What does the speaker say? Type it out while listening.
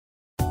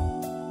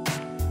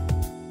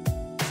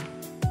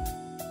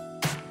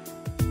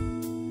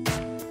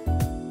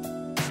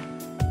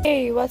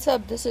Hey, what's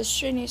up? This is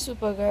Shrini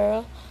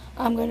Supergirl.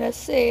 I'm gonna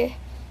say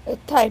the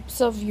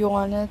types of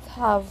yawn it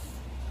have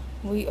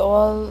we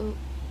all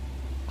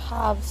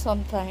have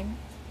sometime.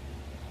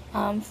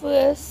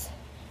 First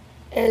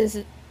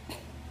is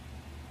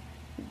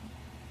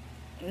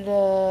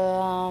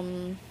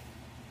the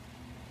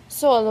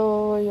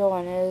solo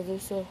yawn.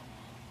 So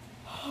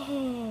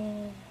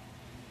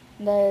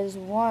there's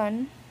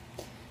one.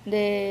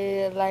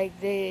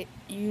 They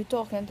you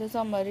talking to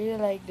somebody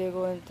like they're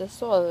going to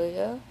swallow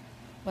you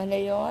when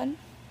they yawn.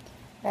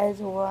 There's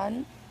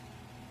one.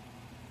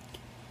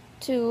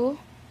 Two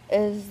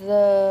is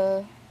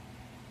the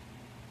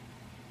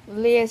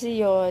lazy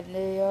yawn.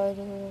 They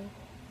yawn.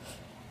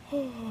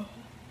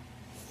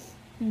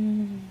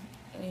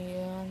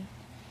 Yawn.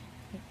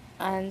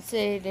 And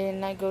say they're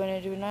not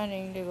going to do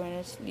nothing, they're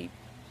going to sleep.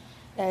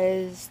 That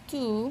is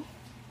two.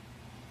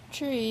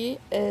 Three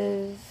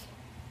is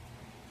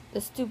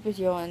the stupid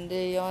yawn.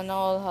 They yawn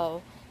all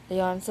how. They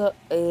yawn so,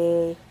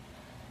 they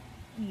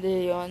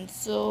yawn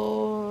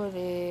so,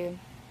 they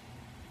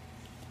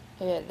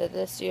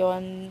just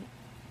yawn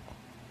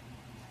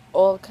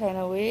all kind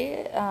of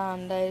way.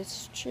 That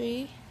is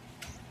three.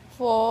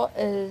 Four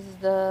is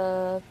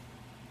the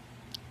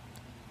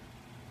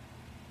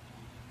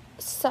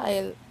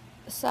silent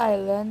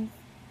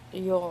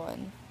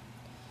yawn.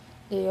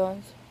 They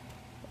yawn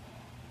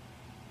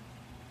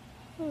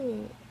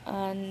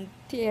and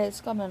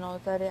tears coming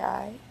out of the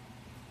eye.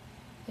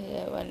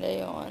 Yeah, when they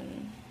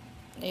yawn.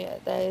 Yeah,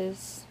 that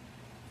is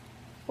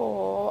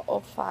four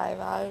or five.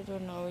 I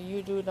don't know.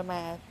 You do the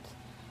math.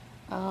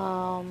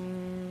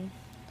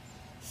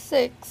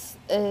 Six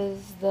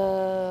is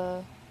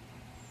the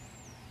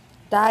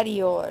daddy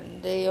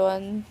yawn. They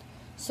yawn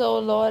so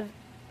loud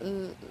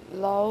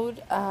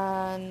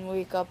and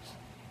wake up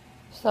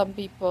some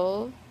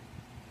people.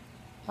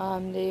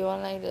 They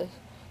yawn like this.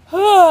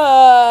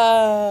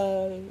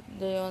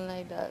 They yawn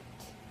like that,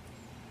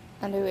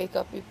 and they wake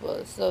up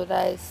people. So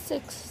that is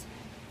six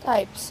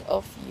types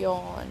of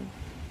yawn.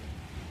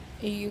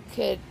 You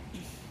could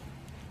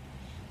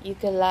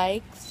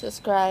like,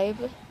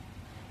 subscribe,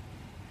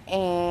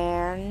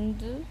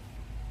 and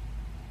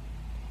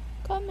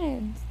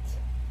comment.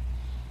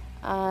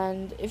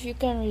 And if you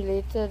can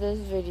relate to this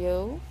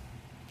video,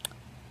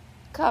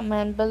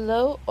 comment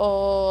below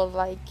or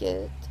like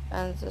it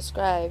and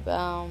subscribe.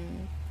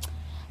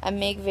 I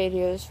make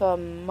videos for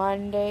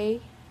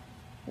Monday,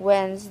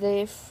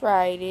 Wednesday,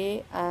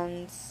 Friday,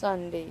 and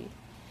Sunday.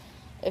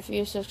 If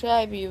you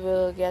subscribe, you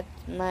will get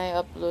my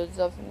uploads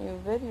of new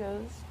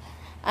videos.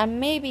 And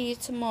maybe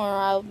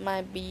tomorrow I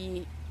might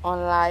be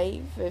on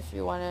live if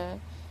you wanna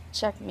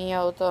check me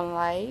out on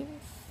live.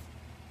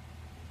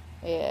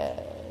 Yeah,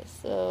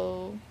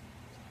 so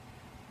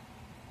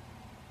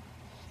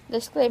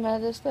disclaimer,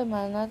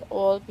 not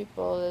all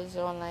people is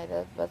on like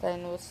that, but I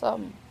know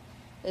some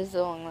is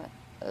on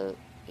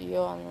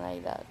yawn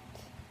like that.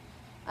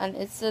 And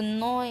it's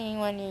annoying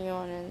when you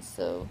yawn,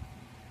 so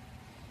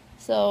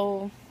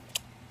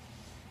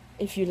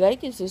if you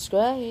like it,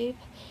 subscribe.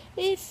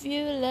 If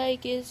you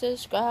like it,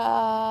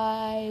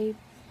 subscribe.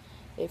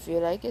 If you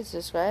like it,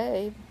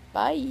 subscribe.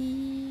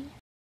 Bye.